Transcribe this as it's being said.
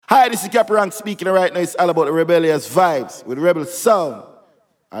Hi, this is Caparang speaking right now. It's all about the Rebellious Vybez with Rebel Sound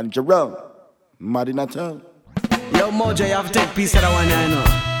and Jerome, mad in a town. Yo, Mojo, you have to take piece of that one, I know.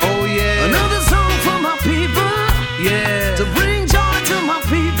 Oh, yeah. Another song for my people. Yeah. To bring joy to my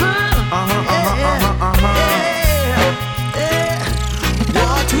people. Yeah.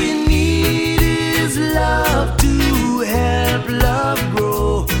 What we need is love to help love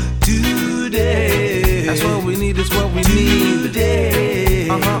grow today. That's what we need, that's what we need. Today.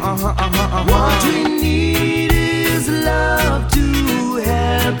 What we need is love to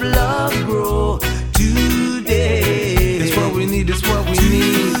help love grow today. That's what we need, that's what we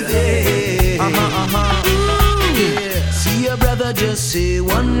need. Today. Yeah. See your brother, just say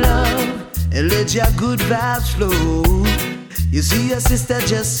one love and let your good vibes flow. You see your sister,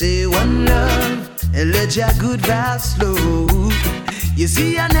 just say one love and let your good vibes flow. You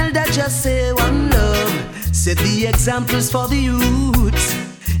see an elder, just say one love. Set the examples for the youths.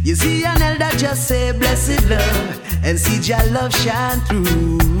 You see an elder, just say blessed love and see your love shine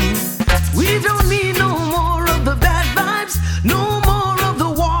through. We don't need no more of the bad vibes, no more of the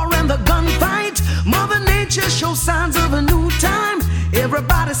war and the gunfight. Mother Nature shows signs of a new time.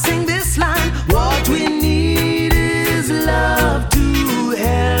 Everybody sing this line. What we need is love to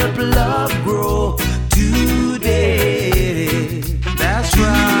help love grow today. That's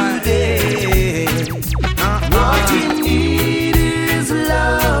right. Today. What we need is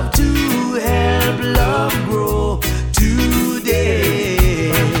love to help love grow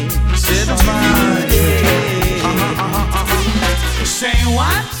today. Say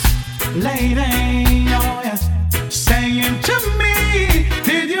what, lady? Oh yes. Saying to me,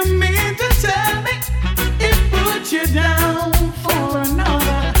 did you mean to tell me it put you down for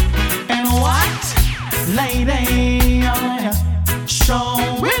another? And what, lady? Oh yes.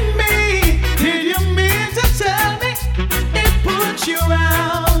 Showing me, did you mean to tell me it put you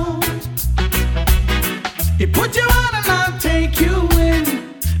out? It put you out and I'll take you in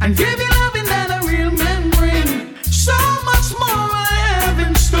and give you loving that a real man bring. So much more I have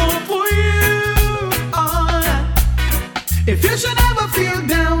in store for you. Oh, yeah. If you should ever feel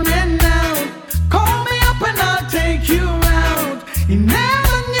down and out, call me up and I'll take you out. You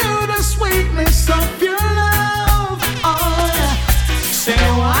never knew the sweetness of your love. Oh yeah. Say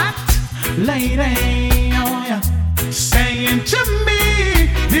what, lady? Oh yeah. Saying to me,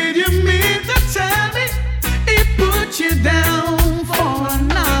 did you mean to tell me it put you down for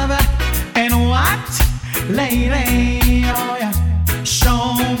another? And what, lady? Oh yeah.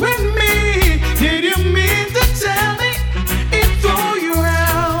 Showing me, did you mean to tell me it threw you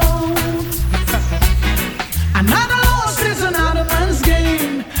out? Another loss is another man's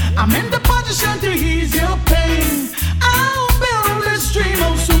game. I'm in the position to ease your pain. I'll build this dream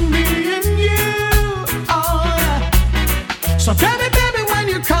of soon me and you. Oh yeah. So tell me, baby, when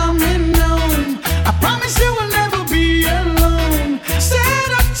you're coming home, I promise you will never be alone.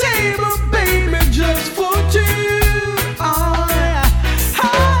 Set a table, baby, just for two. Oh yeah. Oh,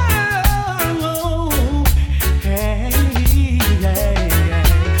 hey, yeah.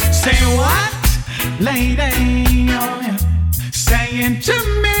 Say what, lady? Oh yeah. Saying to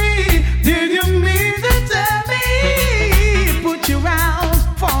me, did you mean to tell me put you out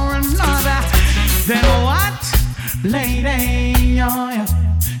for another? Then what, lady? Oh yeah.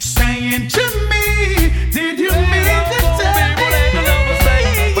 Saying to me, did you mean to tell me?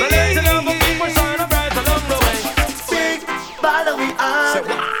 Big bother we are.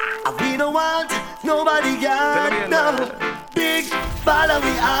 We don't want nobody got no. Big bother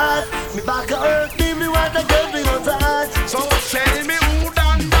we are. Me back up earth, me want a girl we don't touch. So tell me who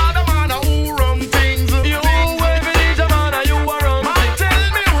done bad man and who run things. You every DJ man and you a run things.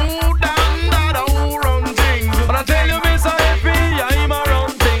 Tell me who done bad and who run things. But I tell you Mr. Happy, yeah, him a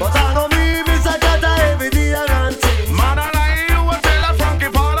run things. But I know me, Mr. Jata, every day I run things. Man I lie, you a tell a Frankie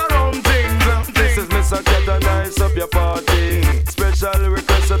Paul a run things. This is Mr. Jata, nice up your party. Special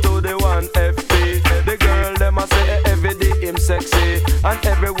request to the one FP. The girl them a say every day him sexy, and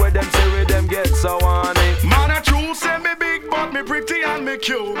everywhere them say with them get so horny. Man a true say me big but me pretty and me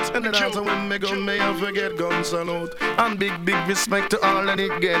cute. And the dance when me go me I forget gun salute. And big respect to all that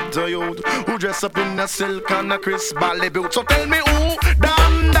it get to youth who dress up in a silk and a crisp ballet boot. So tell me who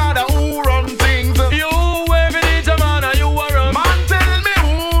done that who run things. You every DJ man and you a run. Man tell me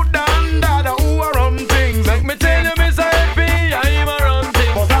who done that who a run things. Like me tell you Mr. Happy, yeah, him a run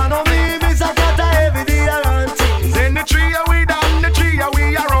things. But I know me, Mr. Jata, every day I run things. Then the tree we done, the tree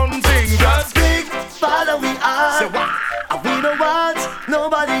we a run things. Just big father we are. Say what? We don't want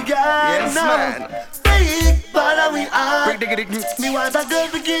nobody got Yes, no. man. Big father we are. Me want a girl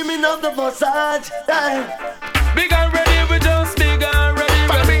to give me enough the massage. Big and ready, we just big and ready.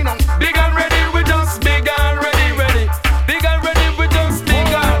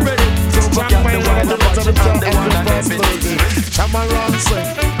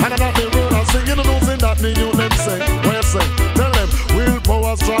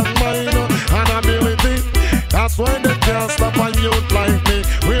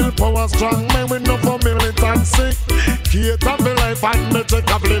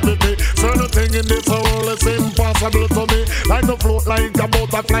 like a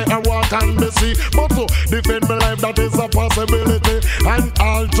butterfly or walk on the sea. But to defend my life, that is a possibility. And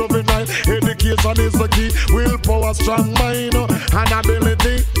all juvenile education is the key. Willpower, strong mind, and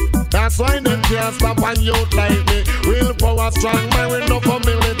ability. That's why them can't stop a youth like me. Willpower, strong mind, with no for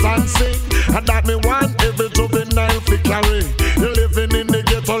militancy. And that me want every juvenile to carry. You're living in the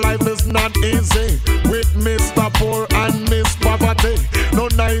ghetto, life is not easy. With Mr. Poor and Miss Poverty. No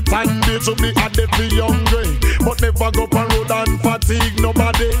night and day to be added to hungry. But never go on road and fatigue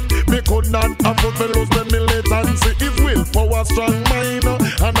nobody. Me could not afford to lose the militancy. If willpower, strong mind,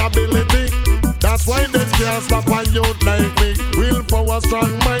 and ability. That's why they can't stop a youth like me. Willpower,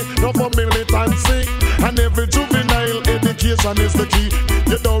 strong mind, no for militancy. And every juvenile education is the key.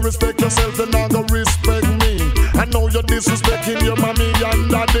 You don't respect yourself, then not gonna respect me. I know you're disrespecting your mommy and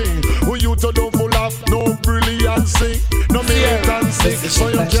daddy. Who you to do full of no brilliancy, no militancy, so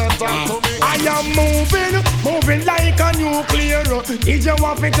you can't talk to me. I am moving like a nuclear. If you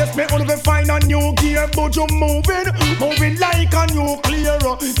want to test me, only find a new gear. But you moving like a nuclear.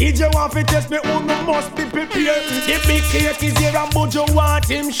 If you want to test me, only must be prepared. The big cake is here, but you want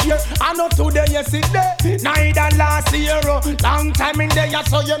him share. I know today, yesterday, neither last year. Long time in there,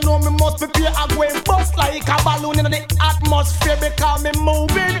 so you know me must prepare. I go and bust like a balloon in the atmosphere because me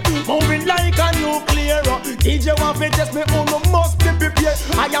moving like a nuclear. If you want to test me, only must be prepared.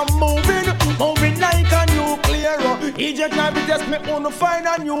 I am moving like a nuclear. If you try to test me, only find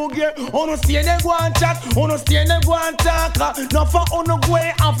a new gear. Only stay there go and chat, only stay there go and talk. Not for only go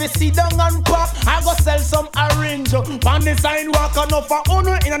and fi sit down and pop. I go sell some orange on the sidewalk. Not for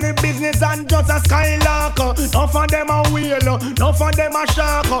only in the business and just a skylark. Not for them a whale, not for them a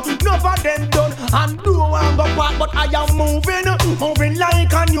shark. Not for them done and do and go back. But I am moving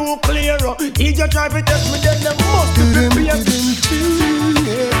like a nuclear. If you try to test me, then they must be prepared.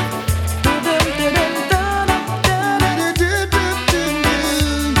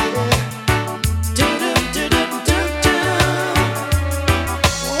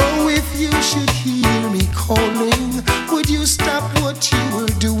 Oh, if you should hear me calling, would you stop what you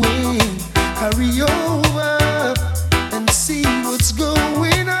were doing? Hurry over and see what's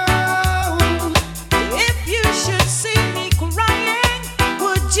going on. If you should see me crying,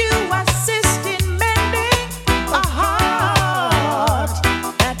 would you assist in mending a heart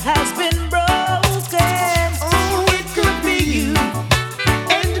that has been broken? Oh, it could be you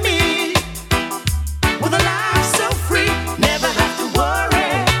And me, with a life so free, never have to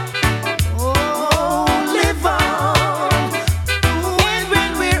worry. Oh, live on. And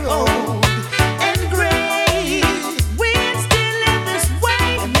when we're old and gray, we'll still live this way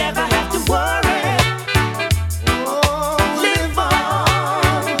and never have to worry. Oh, Live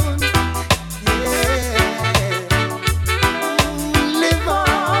on. yeah. Live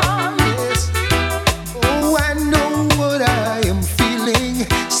on, yes. Oh, I know what I am feeling.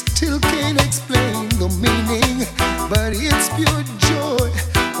 Still can't explain the meaning, but it's pure joy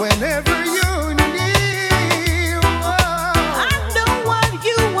whenever you're near. Oh. I know what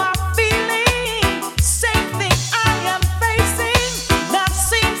you are feeling. Same thing I am facing. Love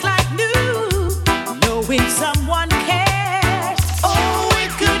seems like new. Knowing someone cares. Oh,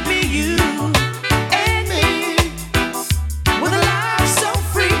 it could be you and me. With a life so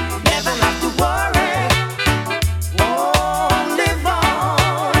free, never have to worry. Oh, live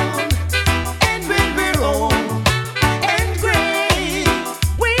on. And when we're old and gray,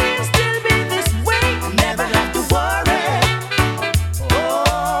 we'll still be this way, never have to worry.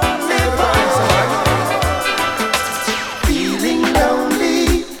 Oh, live on. Feeling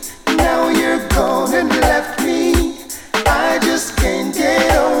lonely, now you're gone and left me. I just can't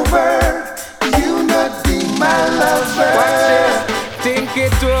get over you not being my lover. Watch this, think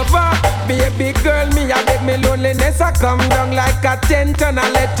it over. Baby girl, me I beg me loneliness I come down like a tent and I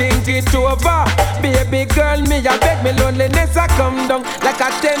let think it over. Baby girl, me I beg me loneliness I come down like a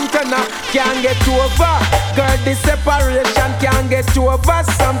tent and I can't get over. Girl, this separation can't get over.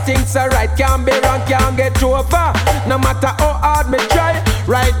 Some things are right, can't be wrong, can't get over. No matter how hard me try,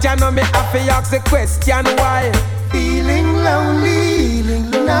 right you know me have to ask the question why. Feeling lonely,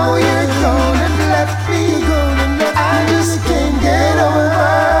 now you're gone and left me. I just can't get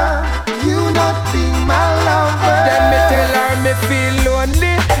over you not being my lover. Then me tell her me feel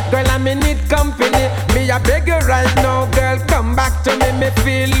lonely. Girl, I me need company. Me a beg you right now, girl, come back to me. Me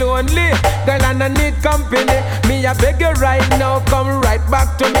feel lonely. Girl, and I need company. Me a beg you right now, come right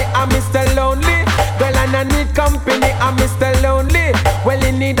back to me. I'm Mr. Lonely. Girl, and I need company. I'm Mr. Lonely. Well,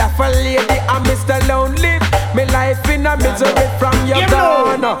 you need a for lady. I'm Mr. Lonely. Me life in in a misery from your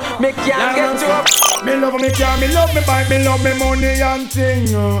gun. Me can't get to a me love me car, me love me bike, me love me money and thing.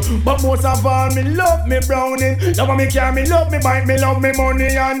 But most of all, me love me browning. Love me car, me love me bike, me love me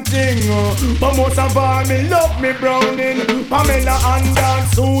money and thing. But most of all, me love me browning. Pamela and Dan,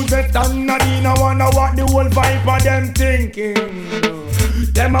 Suzette and Nadine, I wonder what the whole vibe of them thinking.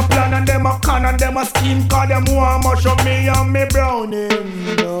 Them a plan and them a con and them a scheme, cause them want mash up me and me browning.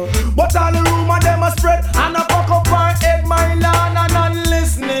 But all the rumor them a spread and a fuck up her head, my land and not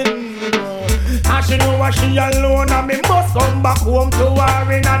listening. And she know what she alone and me must come back home to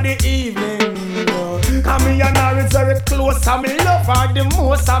her in the evening. Cause me and her is very close and me love her the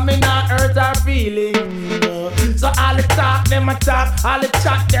most and me not hurt her feelings. So all the talk them a talk, all the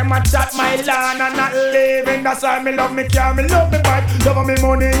chat them a chat, my land and not living. That's why me love me car, me love me bike, love me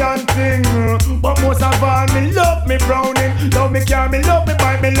money and thing. But most of all me love me browning. Love me car, me love me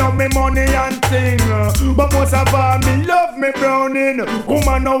bike, me love me money and thing. But most of all me love me browning.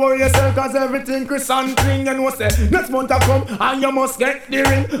 Woman, don't worry yourself cause everything Chris and thing. You know say next month I come and you must get the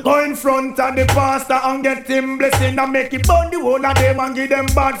ring. Go in front of the pastor and get him blessing and make it burn the whole of them and give them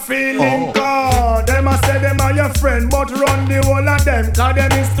bad feeling. Cause them a say them are your friend but run the whole of them cause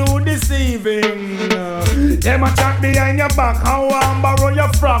them is too deceiving. Them a chat behind your back how I'm borrow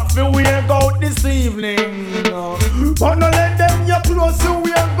your frock for we ain't out this evening. But no let them your clothes to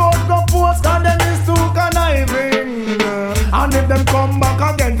we ain't go post cause them is too conniving. And if them come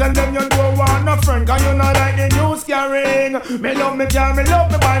back again tell them you don't want no friend cause you not like the news carrying. Me love me car, me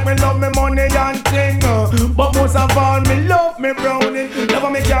love me bike, me love me money and thing. But most of all me love me browning.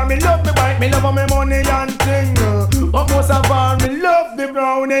 Love me car, me love me bike, me love me money and thing. But most of all me love the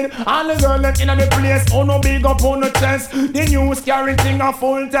browning. All the girls that in the place, oh no big up on the chest. The news carrying thing a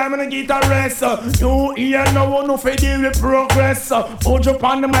full time and get a rest. You hear no one no for deal with progress. Put you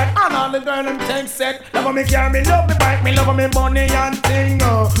on the mic and all the girls them take set. Love me car, me love me bike, me love me money and thing.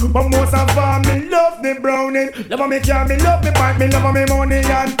 But most of all me love the browning. Love me car, me love me bike, me love me money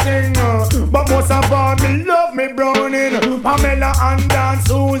and thing. But most of all me love me browning. Pamela and Dan,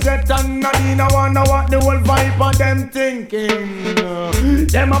 Suzette and Nadine, I wonder what the whole vibe of them thinking.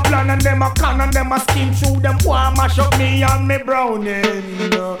 Them a plan and them a con and them a scheme through them want mash up me and me browning.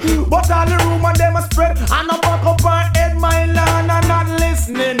 But all the rumor them a spread and I back up her head, my land and not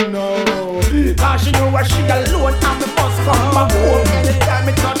listening. No, cause she know what she alone and me must come back home anytime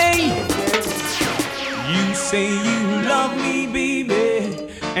it touch. Hey, you say you love me, baby,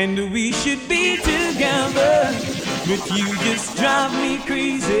 and we should be together. But you just drive me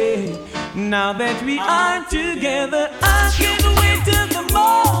crazy. Now that we are together, I can't wait till the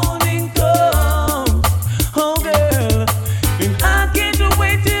morning comes. Oh girl, and I can't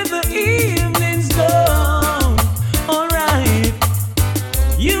wait till the evening's done. Alright,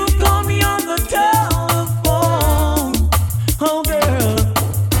 you call me on the telephone. Oh girl,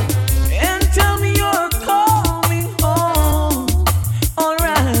 and tell me you're coming home.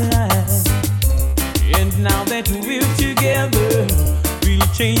 Alright, and now that we're together, we'll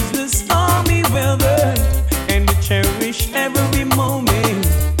change the stormy weather and cherish every moment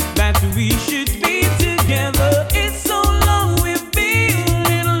that we should be together. It's so long we've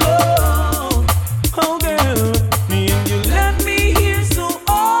been in love. Oh girl, me and you left me here so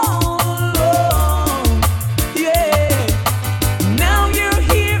all alone. Yeah, now you're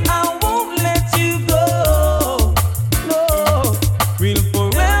here, I won't let you go. No, we'll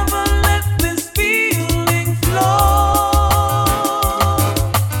forever let this feeling flow.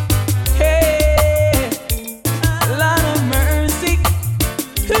 Hey, Lord of mercy,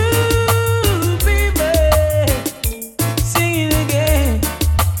 ooh,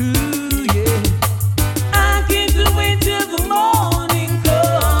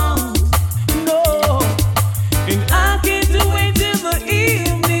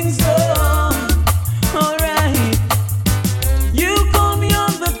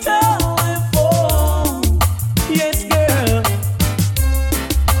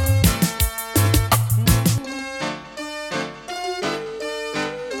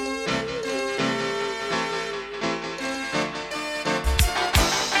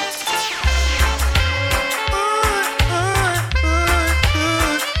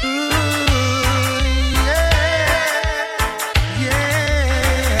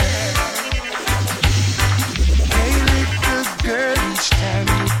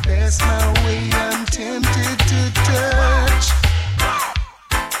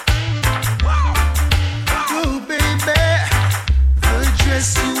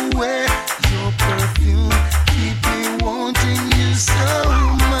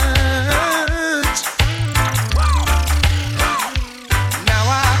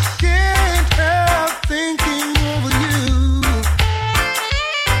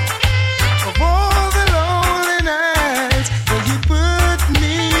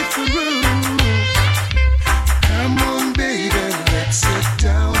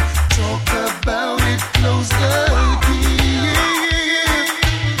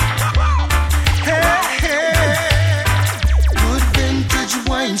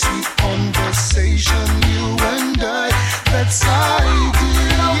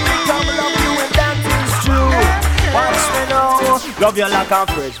 Love you like a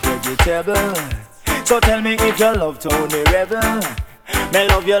fresh vegetable. So tell me if you love Tony Rebel. Me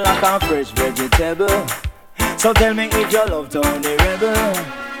love you like a fresh vegetable. So tell me if you love Tony Rebel.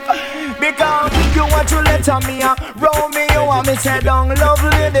 Because you want to let me roll me, you want me say down love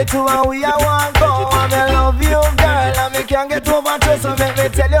lady to and we I want go. And I love you girl and me can't get over to. So make me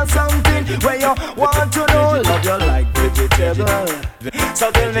tell you something where you want to know. Love you like vegetable. So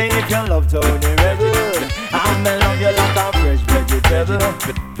tell me if you love Tony Rebel. And me love you like a fresh vegetable.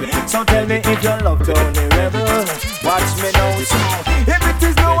 So tell me if you love Tony Rebel. Watch me now, so if it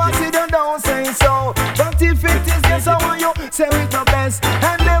is no, I see them don't say so. But if it is yes, I want you say it the best.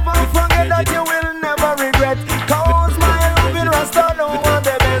 And never forget that you will never regret. Cause my loving Rasta know what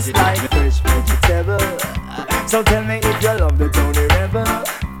the best. Like fresh vegetable. So tell me if you love the Tony Rebel.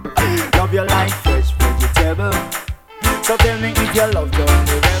 Love you like fresh vegetable. So tell me if you love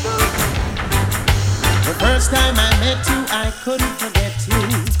Tony Rebel. The first time I met you, I couldn't forget you.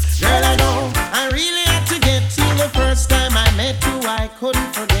 Girl, I know I really had to get you. The first time I met you, I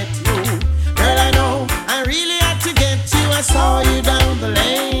couldn't forget you. Girl, I know I really had to get you. I saw you down the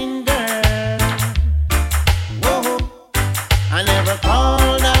lane, girl. Whoa, I never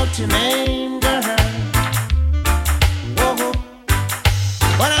called out your name, girl. Whoa,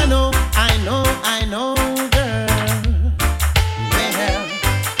 but I know, girl. Well,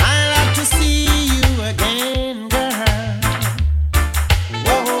 I'll have to see you again, girl.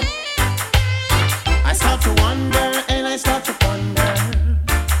 Whoa, I start to wonder and I start to ponder.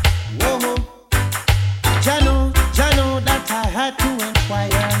 Whoa, Jano, that I had to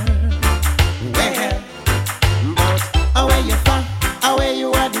inquire. Well, but where you from? Where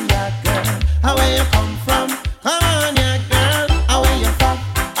you are, the yard girl? Where you come from? Come on, yard girl. Where you from?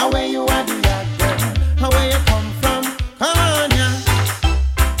 Where you are, the yard girl? Where you come from? Come on, yeah.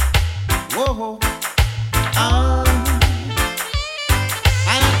 Whoa,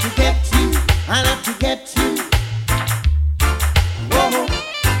 I have to get you. I have to get you. Whoa,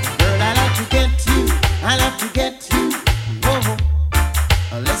 girl, I have to get you. I have to get you. Whoa,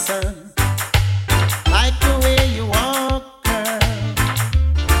 listen, like the way you walk, girl.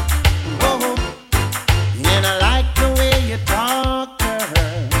 Whoa, and I like the way you talk, girl.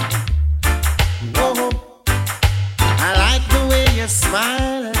 Whoa, I like the way you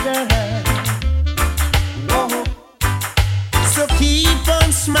smile, girl. Whoa, so keep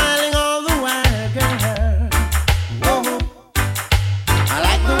on smiling all the while, girl. Whoa, I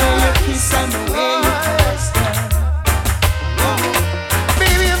like the way you kiss and the way you caress, girl. Whoa,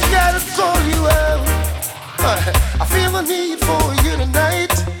 baby, I've gotta call you out. I feel the need for you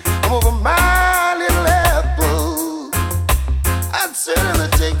tonight. I'm over my little apple. I'd certainly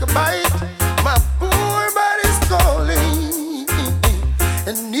take a bite. My poor body's calling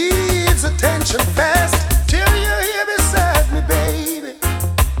and needs attention fast. Till you're here beside me, baby.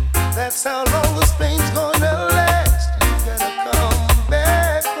 That's how long this pain's gonna last. You gotta come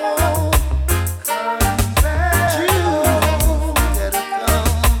back home. Come back home. You gotta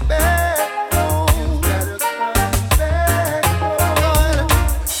come back home. You gotta come back home.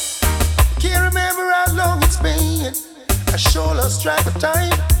 Can't remember how long it's been. I sure lost track of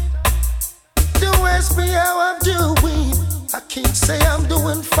time. Don't ask me how I'm doing. I can't say I'm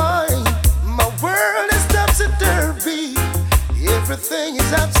doing fine. My world is topsy-turvy. Everything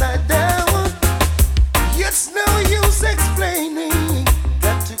is upside down. It's no use explaining.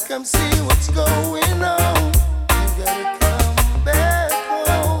 Got to come see what's going on. You gotta come back home.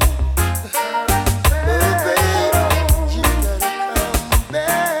 Oh, baby, you gotta come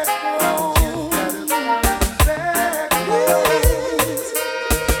back home. You gotta come back home.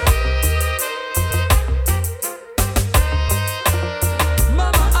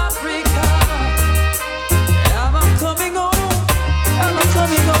 Mama Africa, I'm coming home. I'm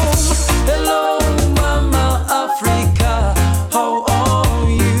coming home. Hello, Mama Africa, how are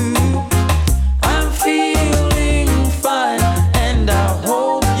you? I'm feeling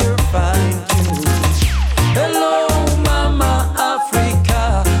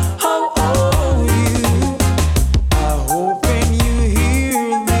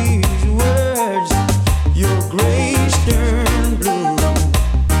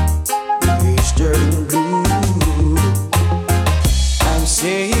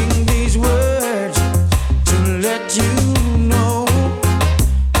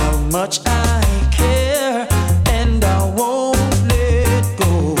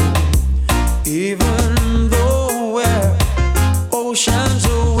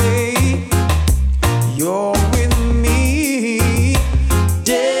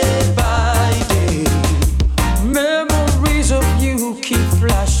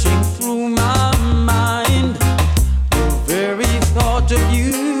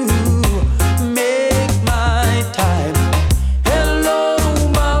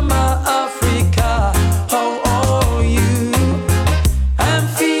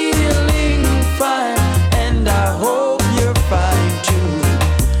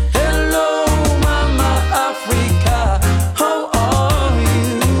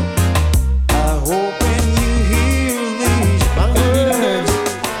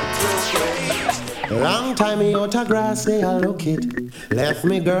time me out of grass, say I look it. Left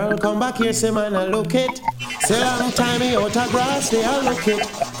me girl, come back here, say man I look it. Say long time me out of grass, say I look it.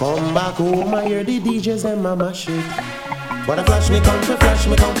 Come back home, I hear the DJs and mama shit. But I flash me come for flash,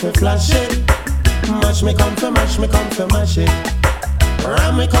 me come for flash it. Mash me come for mash, me come for mash it.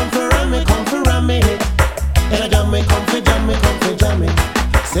 Ram me come for ram, me come for ram me hit. And I jam me come for jam, me come for jam it.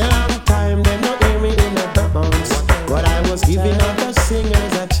 Say long time, they don't hear me in the bounce. But I was giving other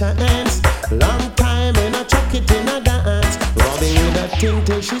singers a chance. Long time and I chuck it in a dance. Rubbing with a thing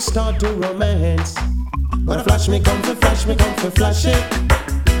till she start to romance. But I flash me come for flash, me come for flash it.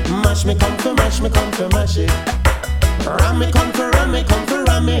 Mash me come for mash, me come for mash it. Ram me come for ram, me come for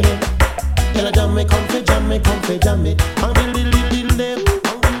ram me hit. And I jam me come for jam, me come for jam it. But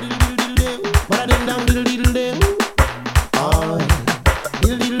I ding dong diddle diddle dim. Oh,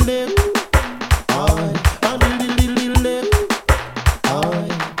 diddle diddle dim. Oh, diddle diddle diddle dim. Oh.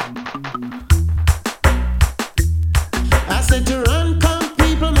 I said to run, come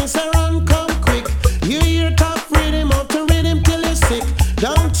people, me say run, come quick. You hear tough rhythm up to rhythm till you're sick.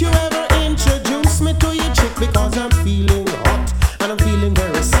 Don't you ever introduce me to your chick because I'm feeling hot and I'm feeling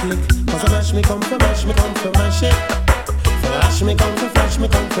very slick. Cause I mash me come for mash, me come for mash it. Flash me come for flash, me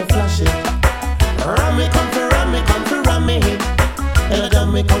come for flash it. Ram me come for ram, me come for ram me hit. And I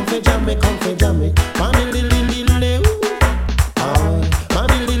jam me come for jam, me come for jam it. Man diddle diddle diddle diddle. Oh, man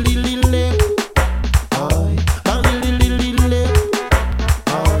diddle diddle diddle diddle. Oh, man diddle diddle diddle diddle.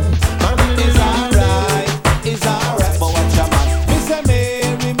 Oh, man diddle diddle diddle. It's alright, but watch your man. Me say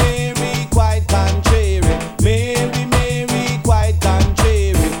Mary, Mary, quite contrary. Mary, Mary, quite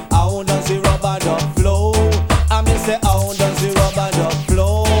contrary. How does the rubber duck flow? I me say how does the rubber duck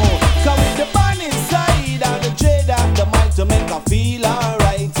flow? Come with the band inside and the jade and the mic to make her feel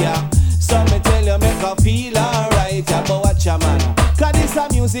alright, yeah. So me tell you make her feel alright, yeah. But watch your man. Cause this a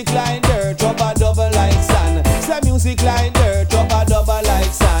music like dirt, rubber double like sand. Say music like dirt, rubber double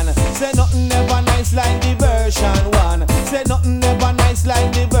like sand. Say nothing never nice like the version one. Say nothing never nice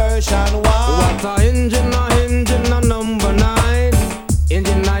like the version one. What a engine, a number 9.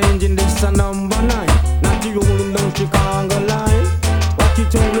 Engine, this a number 9. Not the rolling down Chicago line. What you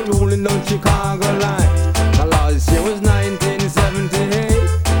only rolling down Chicago line. The last year was 1978,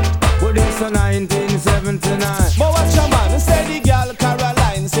 but it's a 1979. But watch your man, say the girl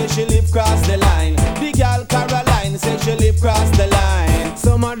Caroline, say she live cross the line. The girl Caroline, say she live cross the line.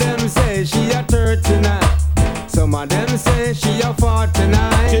 Some of them say she a 39. Some of them say she a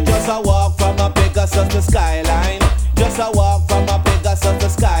 49. She just a walk from a Pegasus to Skyline. Just a walk from a Pegasus to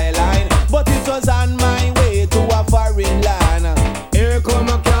Skyline. But it was on my way to a foreign land. Here come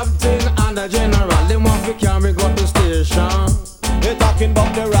a captain and a general. They want to carry go to station. We're talking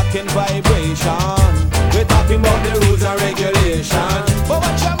about the rockin' vibration. We're talking about the rules and regulations. But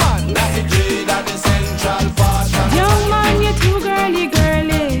watch your man, that's the trade at the central fashion. Young man, you're too girly,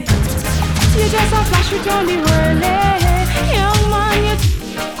 girly. You just a flash with all the whirly. Young man, you're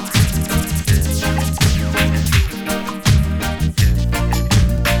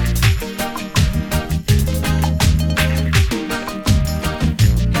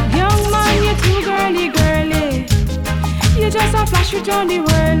too girly, girly. You just a flash with all the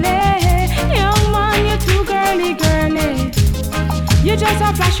whirly. Young man, you're too girly, girly. You just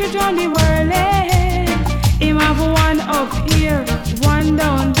a flash with all the whirly. Him have one up here, one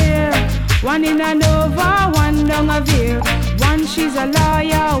down there. One in a Nova, one down a Veer. One she's a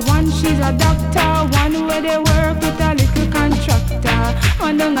lawyer, one she's a doctor. One where they work with a little contractor.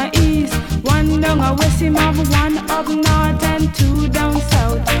 One down a east, one down a west. Him have one up north and 2 down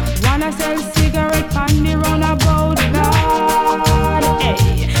south. One a sell cigarette on the roundabout. Lord, hey,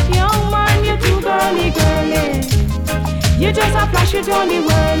 young man, you're too girly, girly. You just a flash it on the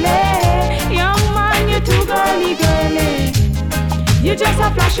whirly. Young man, you're too girly, girly. You just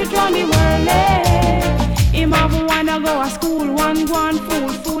a flash it on the whirly. Him have one a go a school, one go on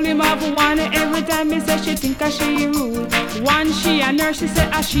fool him have one every time me say she think a she rule. One she a nurse, she say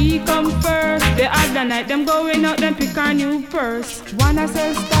a she come first. The other night them going out, them pick her new purse. One a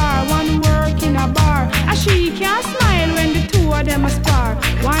sell star, one work in a bar. A she can't smile when the two of them a spar.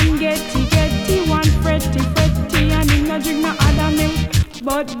 One getty, one fretty, and him no drink no other milk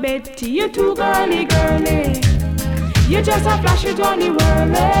but Betty. You too girly, girly. You just a flash it on the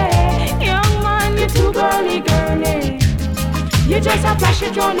whirly. Young man, you too girly, girly. You just a flash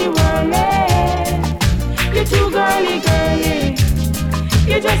it on the whirly. You too girly, girly.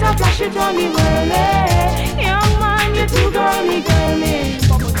 You just a flash it on the whirly. Young man, you too girly, girly.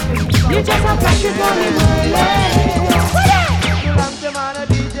 You just a flash it on the whirly. Long time on a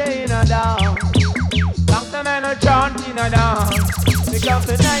DJ in a dance. Long time on a chant in a dance. Because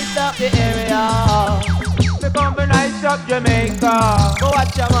the night of the area. nice up Jamaica. Go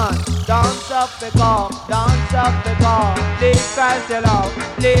watch your man. Dance up the car, dance up the car. Please Christ your love,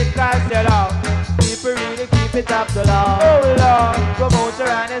 please Christ your love. People really keep it up to love. Oh Lord, promoter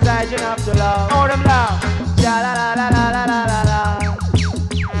and his agent up to love. Oh them love. Sha la la la la la la la la.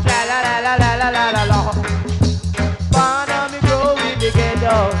 Sha la la la la la la la la. Wanna me grow in the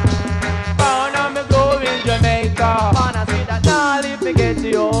ghetto. Wanna me grow in Jamaica. Wanna see that now leave the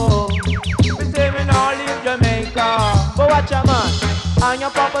ghetto. We say me now leave Jamaica. But watch a man. And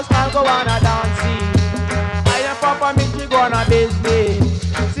your papa style go on a dancing. And your papa meet you go on a business.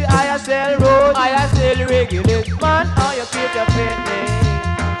 See I sell road, I sell regulate. Man, how you keep your fitness?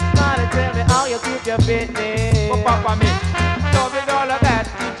 Man, tell me how you keep your fitness. But papa me, love is all of that.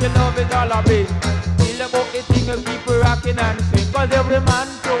 Teach you love is all of it. Feel about the thing of people rocking and sing. Cause every man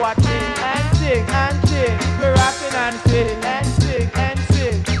to watch it and sing and sing. We rocking and sing and sing and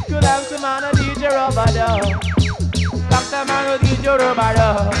sing. You have some man a DJ rubber dub. Some man will give you rubber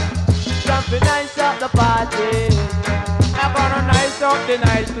dub. Jumping nice up the party. I'm gonna nice up the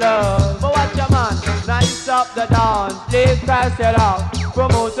nightclub. But watch your man, nice up the dance. Please Christ your love.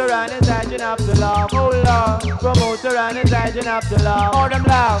 Promoter and his agent up to love. Oh Lord, promoter and his agent up to love. Oh them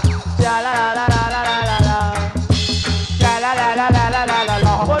love. Sha la la la la la la la. Sha la la la la la la la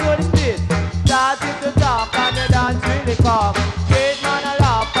la. What do you see? Starting to talk and the dance really come. Straight man a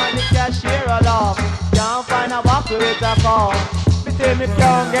laugh and the cashier a laugh. Can't find a buckle with a car. Me say me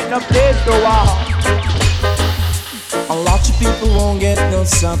can't get no place to walk. A lot of people won't get no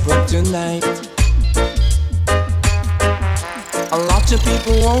supper tonight. A lot of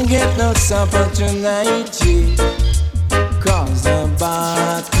people won't get no supper tonight, yeah. Cause the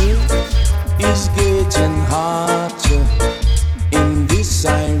battle is getting hotter in this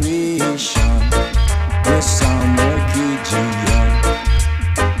iration. The summer Gideon.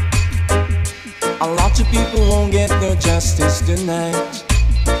 A lot of people won't get no justice tonight.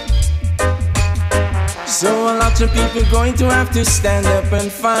 So a lot of people going to have to stand up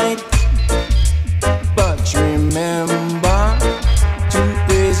and fight. But remember to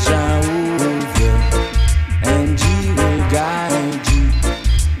praise Jehovah, and He will guide you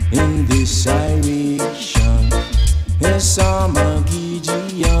in this iration. Yes, summer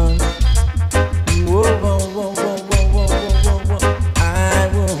Gideon. Whoa, whoa, whoa, whoa, whoa, whoa, whoa, whoa. I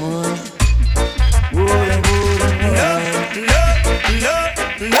want. Whoa,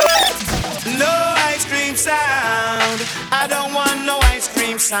 No ice cream sound. I don't want no ice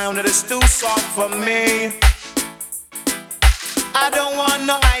cream sound. It is too soft for me. I don't want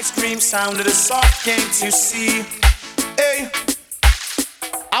no ice cream sound. It is soft, can't you see? Hey,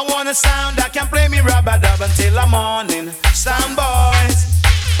 I want a sound that can play me rub-a-dub until the morning. Sound boys.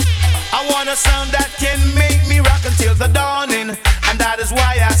 I want a sound that can make me rock until the dawning. And that is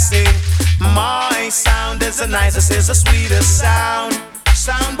why I say my sound is the nicest, is the sweetest sound.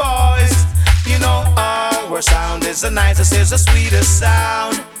 Sound boys, you know our sound is the nicest, is the sweetest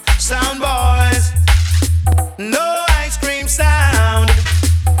sound. Sound boys. No ice cream sound.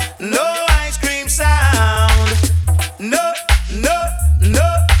 No ice cream sound. No, no,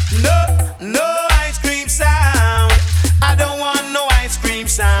 no, no, no ice cream sound. I don't want no ice cream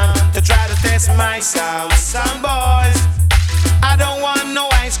sound to try to test my sound. Sound boys. I don't want no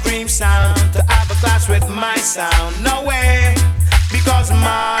ice cream sound to have a clash with my sound. No way. Because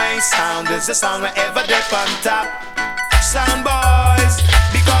my sound is the sound wherever they on top. Sound boys.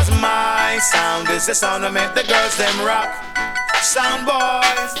 Because my sound is the sound that make the girls them rock. Sound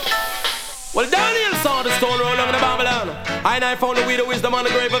boys. Well, Daniel saw the stone roll over the Babylon. I found the weed of wisdom on the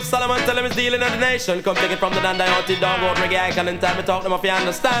grave of Solomon. Tell him he's dealing in the nation. Come take it from the dandelion, dog, out reggae icon. And time to talk them if you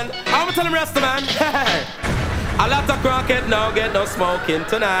understand. I'ma tell him rest the man. A lot of crockett now get no smoking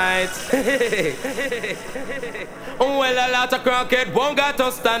tonight. Well, a lot of crockett won't got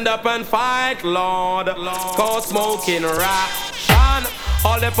to stand up and fight, Lord. Cause smoking ration.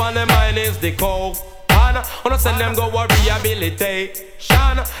 All up on the mind is the coke. Wanna send them go a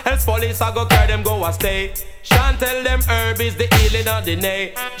rehabilitation. Else police I go carry them go a stay. Shan tell them herb is the healing of the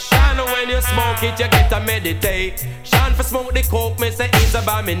nation. When you smoke it you get a meditate. Shan for smoke the coke me say it's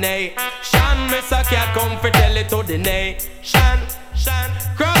abomination. Miss a cat come for tell it to the nation.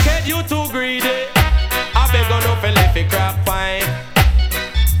 Crockhead you too greedy. I beg on no for left a crap fine.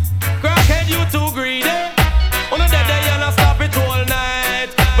 Crockhead you too greedy. On the dead day and I stop it all night.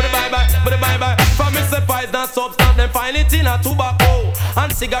 But the bye-bye. For me say poison substance, them find it in a tobacco.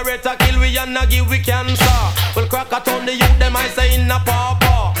 And cigarette a kill we and a give we cancer. Well crack a ton the youth them I say in a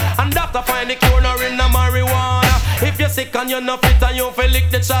pawpaw. And doctor find the corner in the marijuana. If you're sick and you're not fit and you feel lick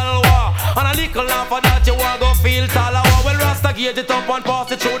the chalwa. And a little laugh for that you want go feel taller. Well, Rasta gauge it up and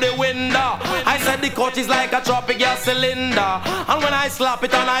pass it through the window. I said the cut is like a tropic gas cylinder. And when I slap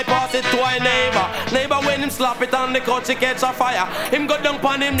it and I pass it to a neighbor when him slap it on the cut he catch a fire. Him go down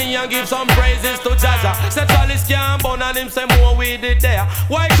pon him knee and give some praises to Jaja. Say Charles can't burn and him say more with it there.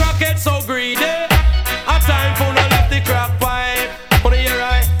 Why crackhead so greedy? A time for no left the crack pipe. Wanna hear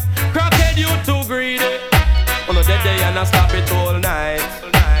right? Crackhead you too greedy. On the dead day and I stop it all night.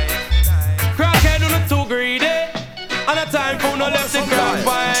 Crackhead you too greedy. And a time for no left the crack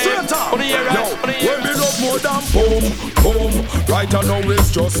pipe. Straight up. Wanna hear right? When me love more than boom, boom. Right now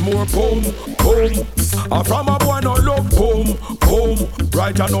it's just more boom, boom. And from a boy no love boom, boom.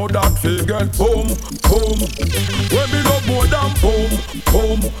 Right now that figure boom, boom. When me love more than boom,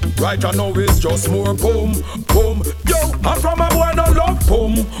 boom. Right now it's just more boom, boom. Yo, and from a boy no love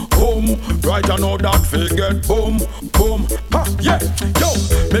boom, boom. Right now that figure boom, boom. Ha, yeah, yo.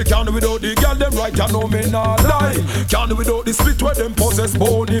 Me can't do without the girl them right now me not lie. Can't do without the spit where them possess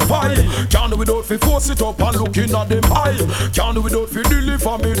bonify. Can't do without fi force it up and looking at them eye. Can't do without fi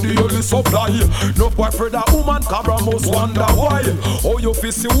deliver me the only supply. No boy afraid a woman cabra must wonder why. Oh you fi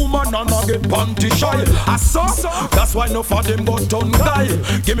see woman and I get panty shy. I saw, that's why no for them got tongue guy.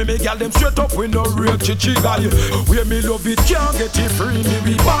 Give me girl them straight up with no real chichi guy. Where me love it can't get it free me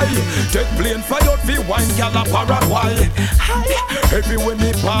we buy. Take plane fly out fi wine gal a Paraguay. Everywhere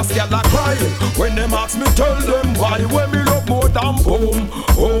me pass gal a cry. When them ask me tell them why. When me love more than boom,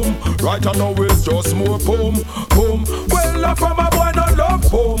 boom. Right now it's just more boom, boom. Well I from a boy no love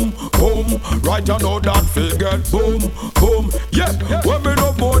boom, boom. Right now that figure boom, boom. Yeah, when me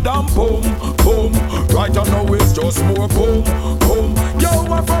love more than boom, boom. Right now it's just more boom, boom. Yo,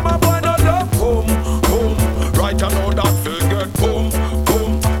 I from a boy no love boom, boom. Right now that figure boom,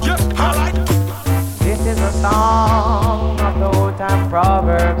 boom. Yeah, I like. This is a song of the old time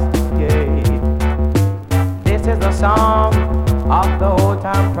proverbs. Yeah. This is a song of the old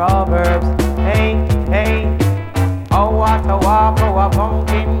time proverbs. Hey, hey. Oh, what a walk, oh, a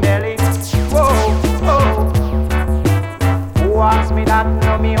pumpkin belly. Whoa, whoa. Who asked me that?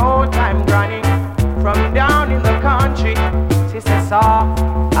 Know me old time granny from down in the country. Sister saw,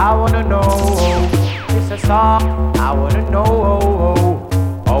 I wanna know. Sister saw, I wanna know.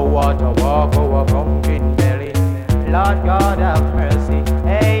 Oh, what a walk, oh, a pumpkin belly. Lord God have mercy.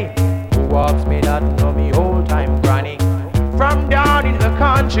 Hey, who asked me that? Know me old time granny from down in the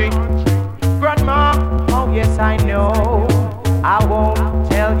country. Grandma, oh yes I know. I won't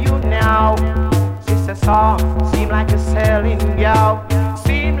tell you now. Sister saw, seem like a selling gal.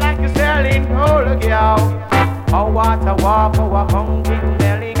 Seem like a selling whole gal. Oh what a walk, oh a pumpkin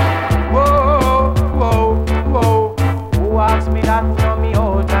belly. Whoa, whoa, whoa. Who asked me that from me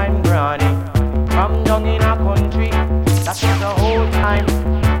old time granny? From down in a country. That was the old time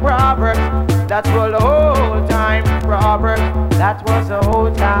proverb. That was the old time proverb. That was the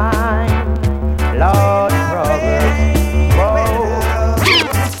old time Lord proverb. Whoa.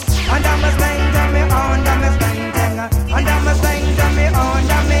 Under my slang, to me, under my slang, under my slang, to me,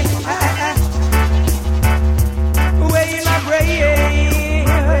 under me. Way in my brain,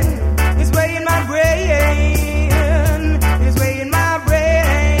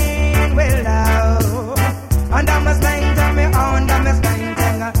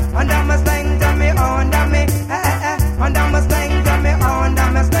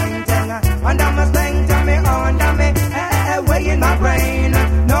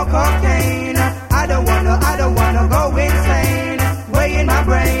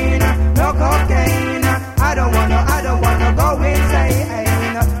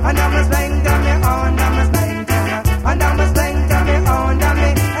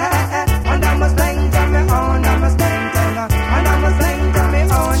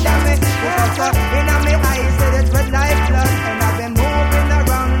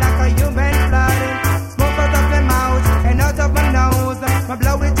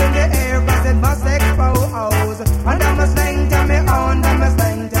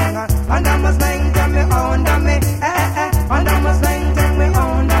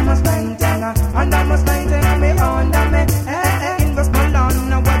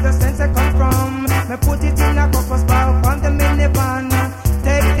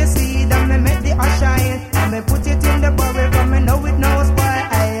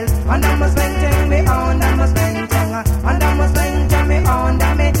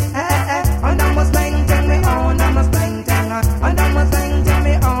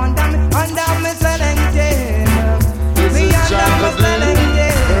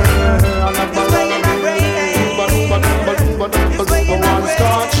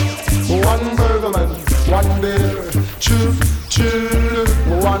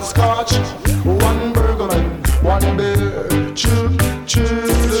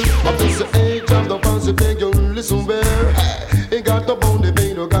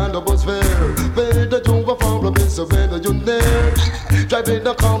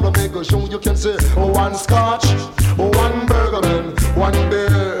 one scotch, one Bergman, one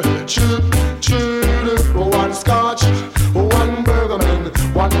beer. Choo, choo, one scotch, one Bergman,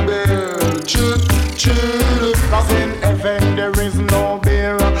 one beer. Choo, choo. Cause in heaven there is no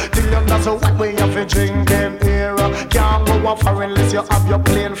beer. Till you know so what way you fi drink them here. Can't go off for unless you have your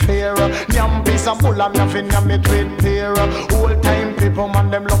plain fare. Nyam piece of bull and nothing nyam it with beer. Old time people man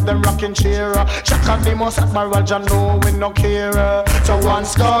them love them rocking chair. Check out the most admiral John know we no care. So one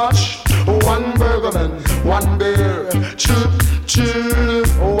scotch, one Bergman, one beer. Choo, choo.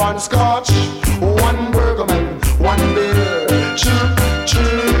 One scotch, one Bergman, one beer. Choo,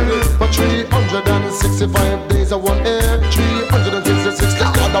 choo. For 365 days of 1 year, 366 the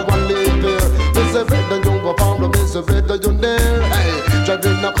other one live there. This is better you go from this is better you there. Hey,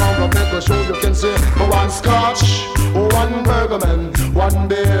 driving a car make a show you can see. One scotch, one Bergman, one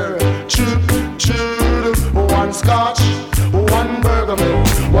beer. Choo, choo. One scotch, one Bergman,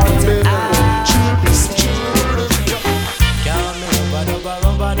 one beer. Choo, choo.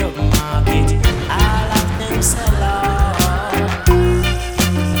 Market, all of them sell out.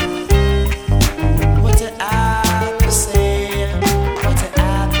 What you have to say? What you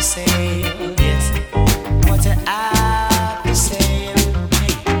have to say? Yes. What you have to say?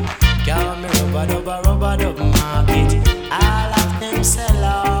 Give me rubber market, all of them sell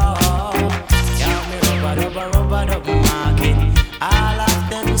out. Give me rubber market, all of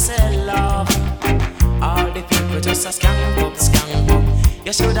them sell off. All the people just a skank up.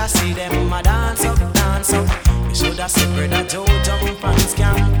 You shoulda see them a dance up. You shoulda see Brother Joe jump and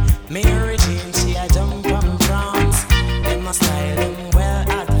scam. Mary Jane she a jump from France. Them a style them well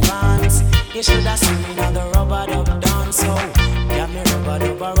advanced. You shoulda see me now the rubber dub dance so. Yeah me rubber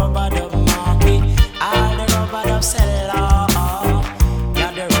dub market. All the rubber dub sell off.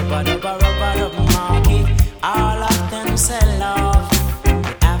 Yeah the rubber dub market. All of them sell off. Me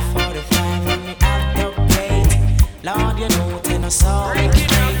have 45 and me have the plate. Lord you know it in a song.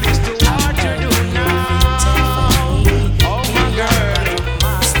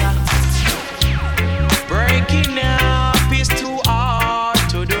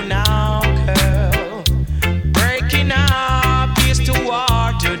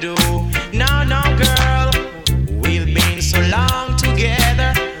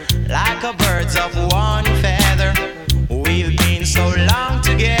 Birds of one feather. We've been so long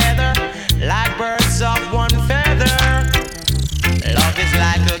together, like birds of one feather. Love is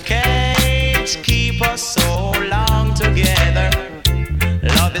like a cage, keep us so long together.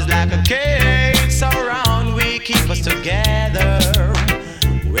 Love is like a cage, so round we keep us together.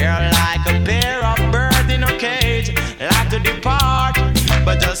 We're like a pair of birds in a cage, like to depart,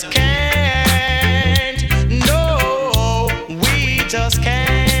 but just can't. No, we just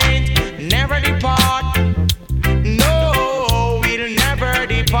can't. Never depart. No, we'll never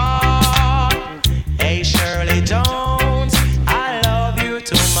depart. Hey Shirley Jones, I love you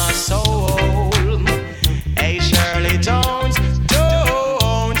to my soul. Hey Shirley Jones,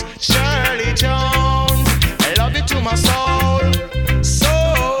 Shirley Jones, I love you to my soul.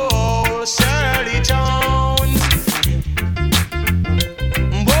 Soul, Shirley Jones.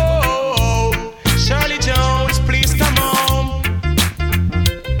 Whoa, Shirley Jones, please come home.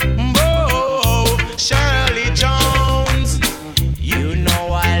 Shirley Jones, you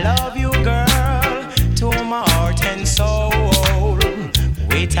know I love you, girl, to my heart and soul.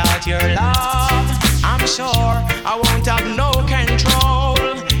 Without your love, I'm sure I won't have no control.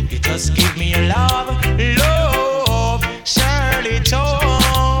 You just give me your love, Shirley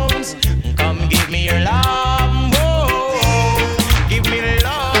Jones. Come give me your love, whoa. Give me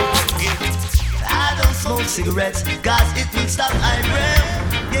love. I don't smoke cigarettes, cause it will stop my breath.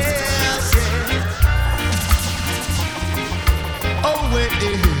 Yes, yeah. Oh wait,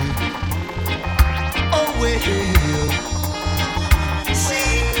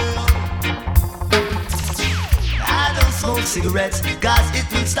 see, I don't smoke cigarettes, cause it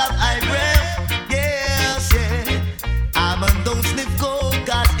will stop my breath. Yes, yeah. I'm a don't sniff coke,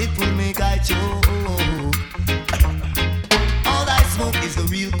 cause it will make I choke. All I smoke is the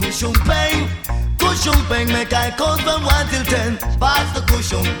real cushion pain. Cushion pain make I count from 1 till 10. Pass the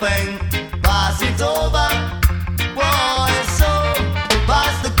cushion pain, pass it over. Boy, so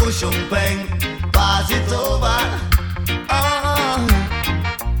pass the cushion pain, pass it over. Oh,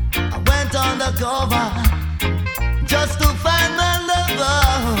 I went undercover just to find my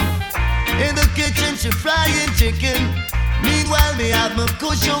lover. In the kitchen she frying chicken. Meanwhile me have my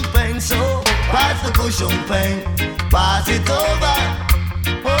cushion pain. So pass the cushion pain, pass it over.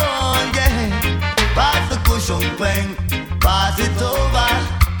 Oh yeah, pass the cushion pain, pass it over.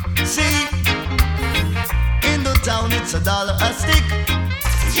 See, in the town it's $1 a stick.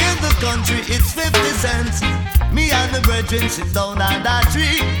 In the country, it's 50 cents. Me and the brethren sit down on that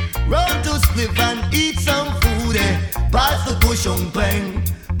tree, roll to spliff and eat some food. Pass the cushion pen,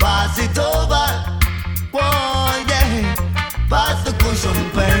 pass it over. Whoa, yeah. Pass the cushion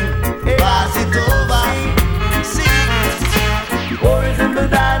pen, pass it over. See, war is in the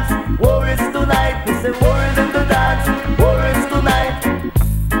dance, war is tonight. We say war is in the dance, war is tonight.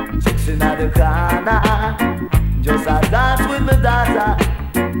 Chicks in the corner, just a dance with my daughter.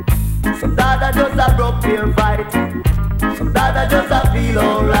 Some dada just a broke beer fight, some dada just a feel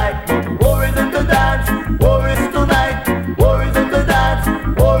alright. But war is in the dance, war is tonight. War is in the dance,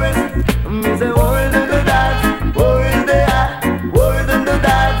 war is. Me say war is in the dance, war is there. War is in the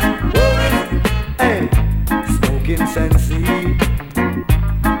dance, war is. Hey, smoking sensei,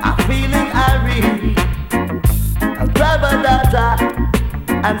 I'm feeling irate. I'll grab a dada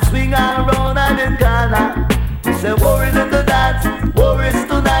and swing around at the corner. Me say war is in the dance, war is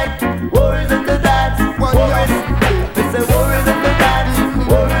tonight. War is in the dance, war is. Me say war is in the dance,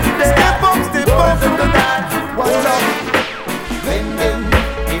 war is there. Step up, war is in the dance. What's up? Blend them,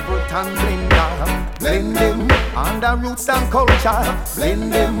 Everton blender. Blend them, under roots and culture.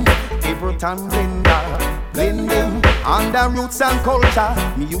 Blend them, Everton blender. Blend them, under roots and culture.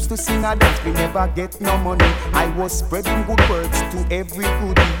 Me used to sing a dance, we never get no money. I was spreading good words to every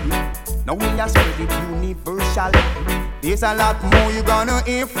goodie. Now we are spread it universally. There's a lot more you gonna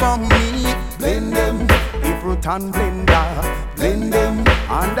hear from me. Blend them, Everton blender. Blend them,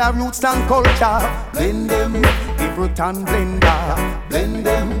 under roots and culture. Blend them, Everton blender. Blend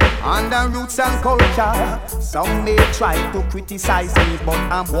them, under roots and culture. Some may try to criticize me, but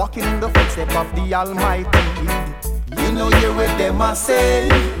I'm walking in the footsteps of the Almighty. You know hear what them a say.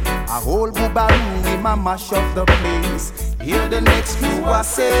 A whole boobaroo in my mash up the place. Hear the next few I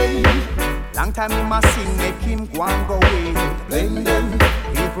say. Long time he must sing, make him go and go away. Blend them,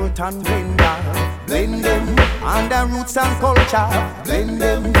 Everton blender. Blend them, under roots and culture. Blend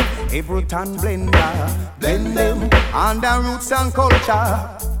them, Everton blender. Blend them, under roots and culture.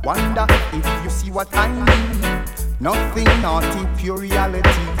 Wonder if you see what I mean. Nothing naughty, pure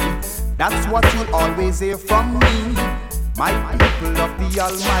reality. That's what you'll always hear from me. My people of the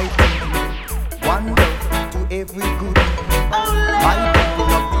Almighty. One love to every good. My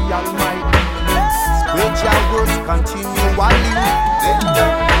people of the Almighty. Spread your words continually.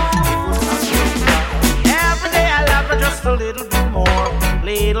 Every day I love her just a little bit more,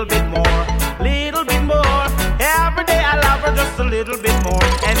 little bit more, little bit more. Every day I love her just a little bit more,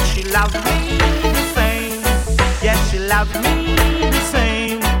 and she loves me the same. Yes, she loves me the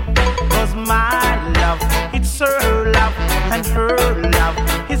same. 'Cause my love, it's her love, and her love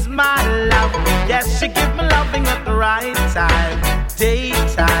is my love. Yes, she gives me loving at the right time,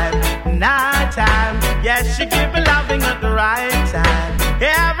 daytime, nighttime. Yes, she gives me loving at the right time.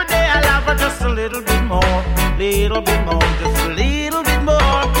 Every day I love her just a little bit more, just a little bit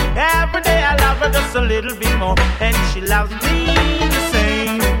more. Every day I love her just a little bit more, and she loves me the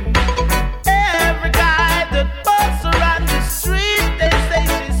same. Every guy that walks around the street, they say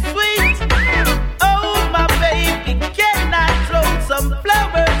she's sweet. Oh, my baby, can I throw some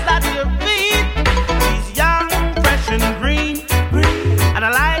flowers at your feet? She's young, fresh and green, and I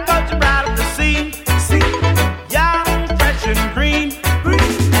like how she brought up the scene. Young, fresh and green,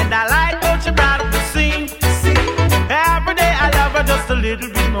 and I like how she brought up the scene. Every day I love her just a little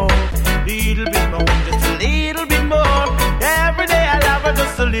bit more, just a little bit more. Every day I love her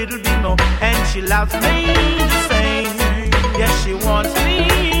just a little bit more, and she loves me the same. Yes, she wants me.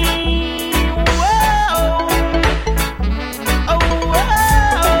 Whoa. Oh,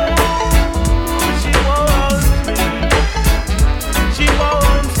 whoa. She wants me. She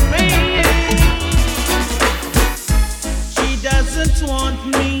wants me. She doesn't want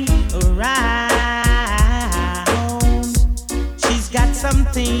me around. She's got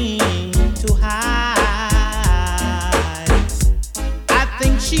something to hide. I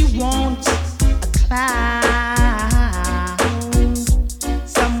think she wants a clown,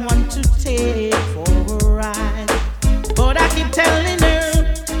 someone to take for a ride. But I keep telling her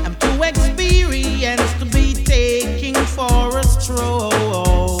I'm too experienced to be taking for a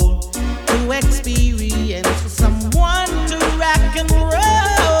stroll. Too experienced for someone to rock and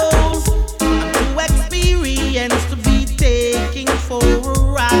roll. I'm too experienced to be taking for a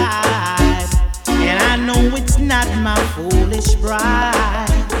ride. And I know it's not my foolish bride.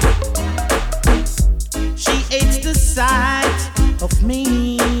 She hates the sight of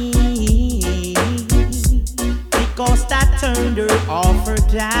me because I turned her off or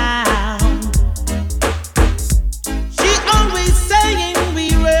down. She always saying we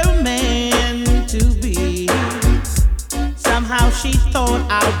were meant to be. Somehow she thought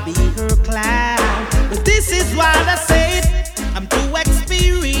I'll be her clown. But this is why I said I'm too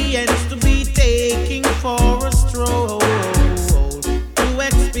experienced to be taking for a stroll. Too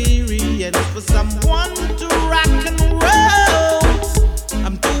experienced for someone to rock and roll.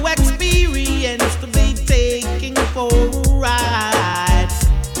 I'm too experienced to be taking for a ride.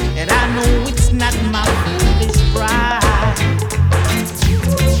 And I know it's not my foolish pride.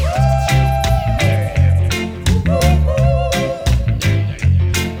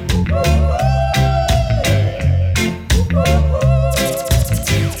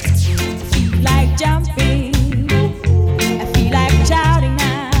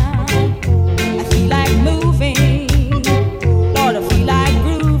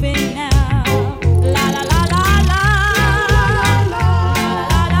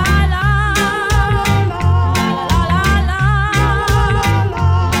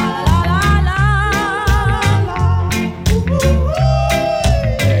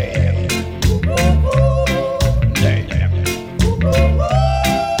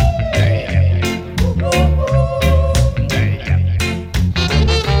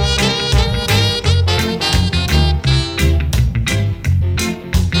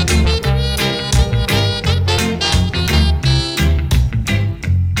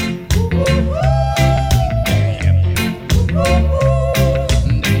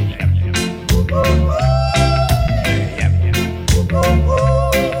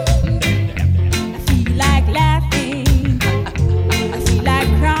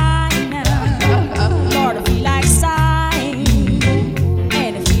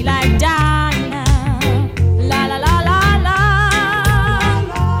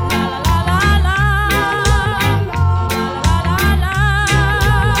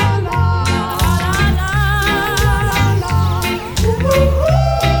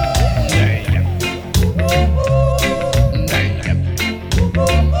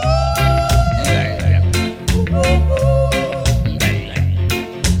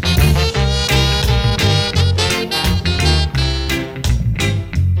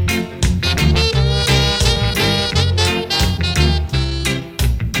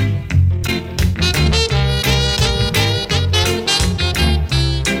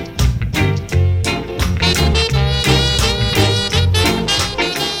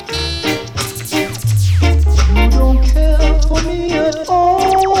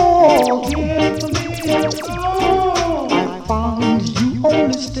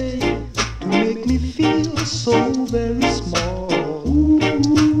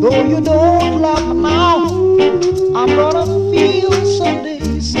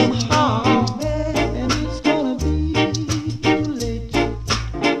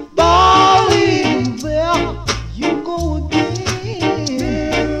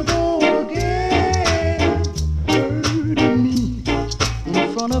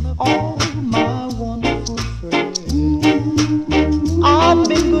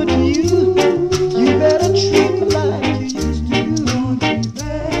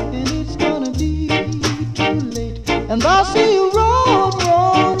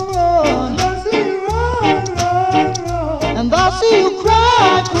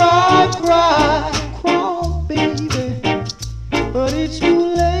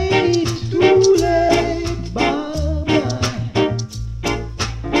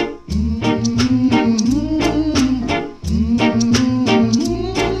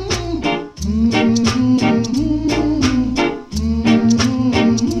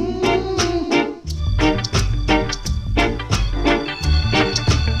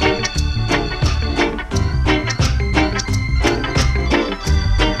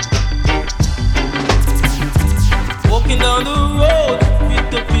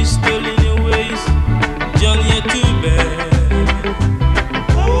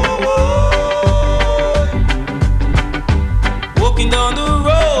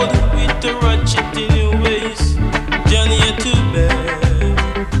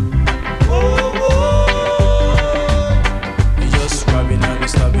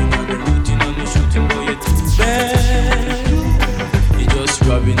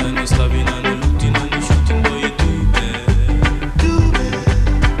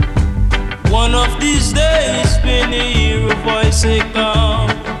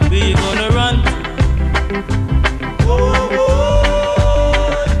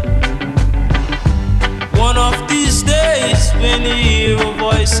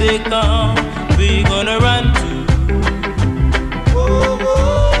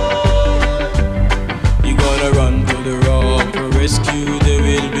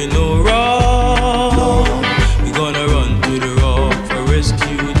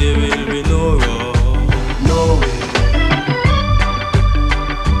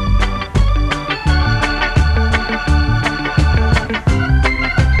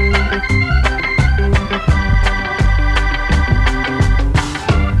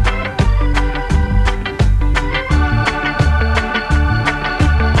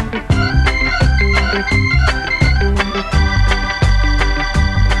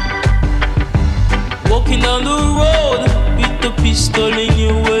 Walking on the road with a pistol in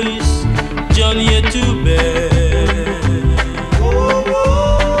your waist, Johnny had to bed.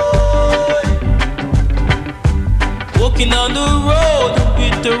 Walking on the road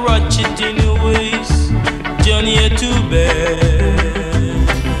with a ratchet in your waist, Johnny had to bed.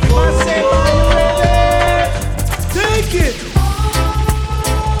 Take it.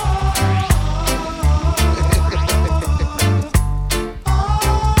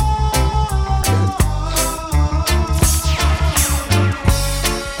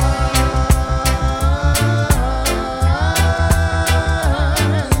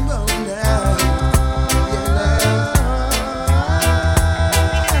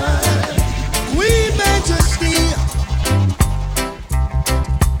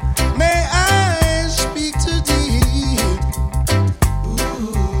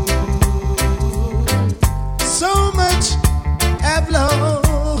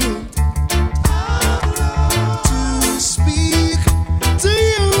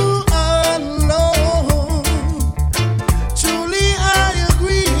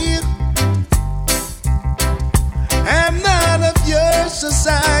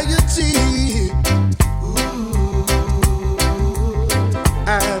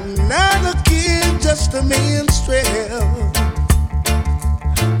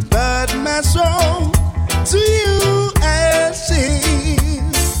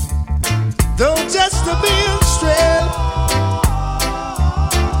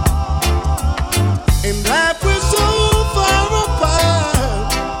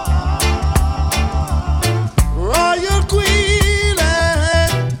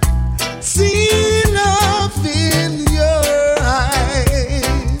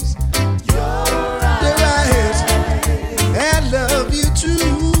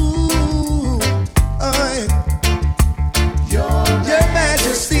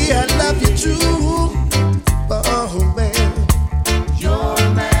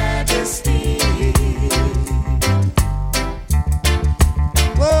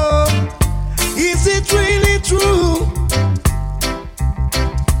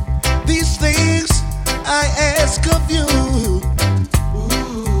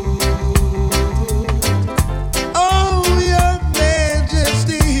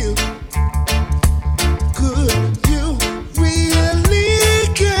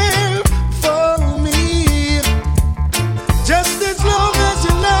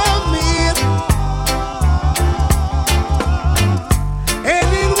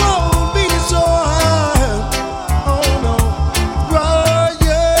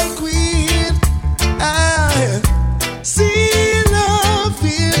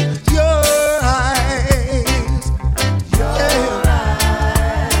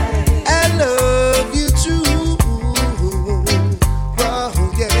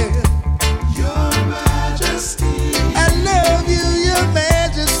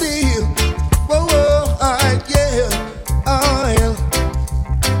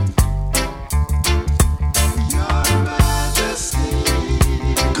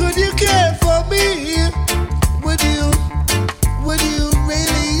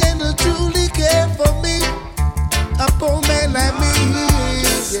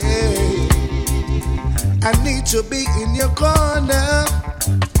 to be in your corner.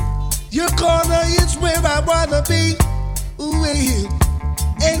 Your corner is where I wanna be. Ooh,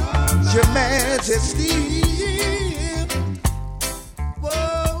 and Your Majesty.